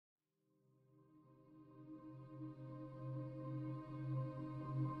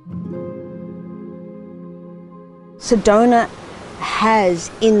Sedona has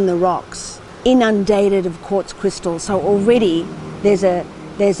in the rocks inundated of quartz crystals, so already there's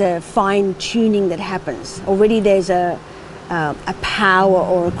a fine tuning that happens. Already there's a power,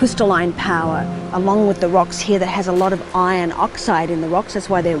 or a crystalline power, along with the rocks here, that has a lot of iron oxide in the rocks. That's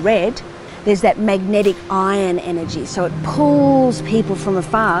why they're red. There's that magnetic iron energy, so it pulls people from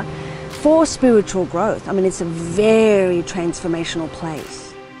afar for spiritual growth. I mean, it's a very transformational place.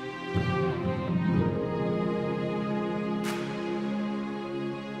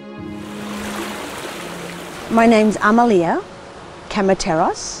 My name's Amalia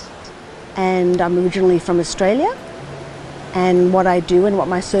Kamateros, and I'm originally from Australia. And what I do and what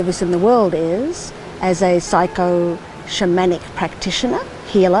my service in the world is, as a psycho-shamanic practitioner,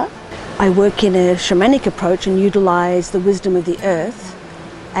 healer, I work in a shamanic approach and utilize the wisdom of the earth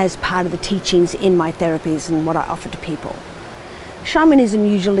as part of the teachings in my therapies and what I offer to people. Shamanism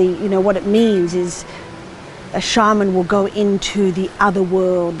usually, what it means is a shaman will go into the other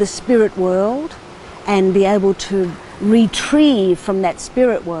world, the spirit world, and be able to retrieve from that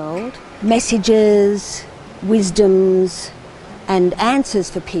spirit world messages, wisdoms, and answers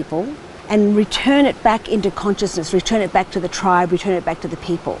for people, and return it back into consciousness, return it back to the tribe, return it back to the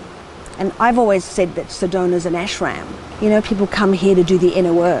people. And I've always said that Sedona is an ashram. People come here to do the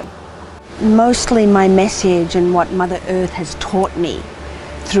inner work. Mostly my message and what Mother Earth has taught me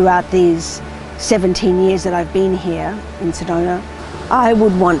throughout these 17 years that I've been here in Sedona, I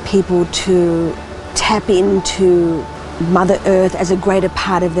would want people to tap into Mother Earth as a greater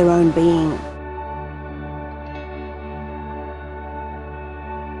part of their own being.